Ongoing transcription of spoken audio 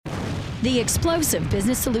The Explosive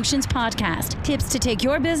Business Solutions Podcast. Tips to take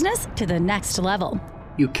your business to the next level.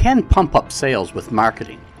 You can pump up sales with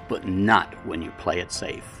marketing, but not when you play it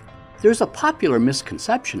safe. There's a popular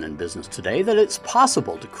misconception in business today that it's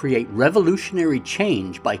possible to create revolutionary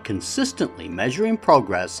change by consistently measuring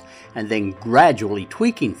progress and then gradually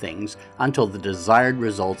tweaking things until the desired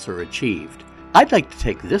results are achieved. I'd like to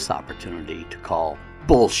take this opportunity to call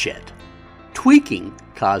bullshit. Tweaking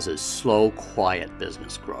causes slow, quiet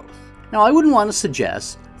business growth. Now, I wouldn't want to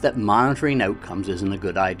suggest that monitoring outcomes isn't a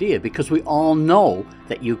good idea because we all know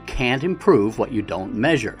that you can't improve what you don't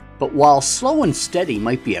measure. But while slow and steady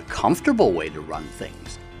might be a comfortable way to run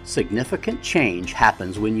things, significant change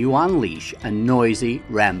happens when you unleash a noisy,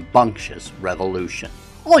 rambunctious revolution.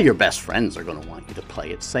 All your best friends are going to want you to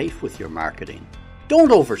play it safe with your marketing.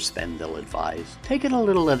 Don't overspend, they'll advise. Take it a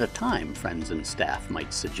little at a time, friends and staff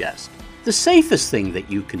might suggest. The safest thing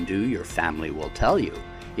that you can do, your family will tell you,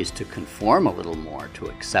 is to conform a little more to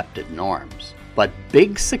accepted norms. But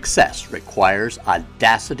big success requires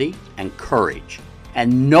audacity and courage,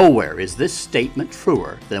 and nowhere is this statement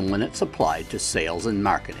truer than when it's applied to sales and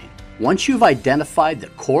marketing. Once you've identified the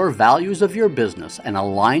core values of your business and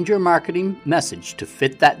aligned your marketing message to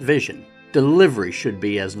fit that vision, delivery should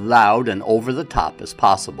be as loud and over the top as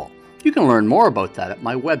possible. You can learn more about that at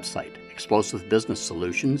my website,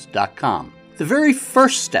 explosivebusinesssolutions.com. The very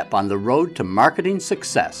first step on the road to marketing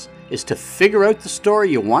success is to figure out the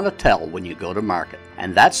story you want to tell when you go to market.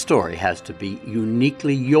 And that story has to be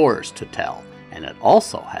uniquely yours to tell, and it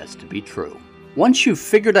also has to be true. Once you've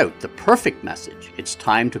figured out the perfect message, it's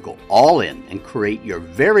time to go all in and create your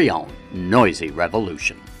very own noisy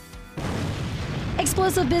revolution.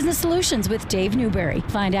 Explosive Business Solutions with Dave Newberry.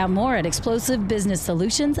 Find out more at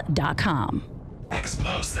explosivebusinesssolutions.com.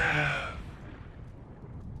 Explosive.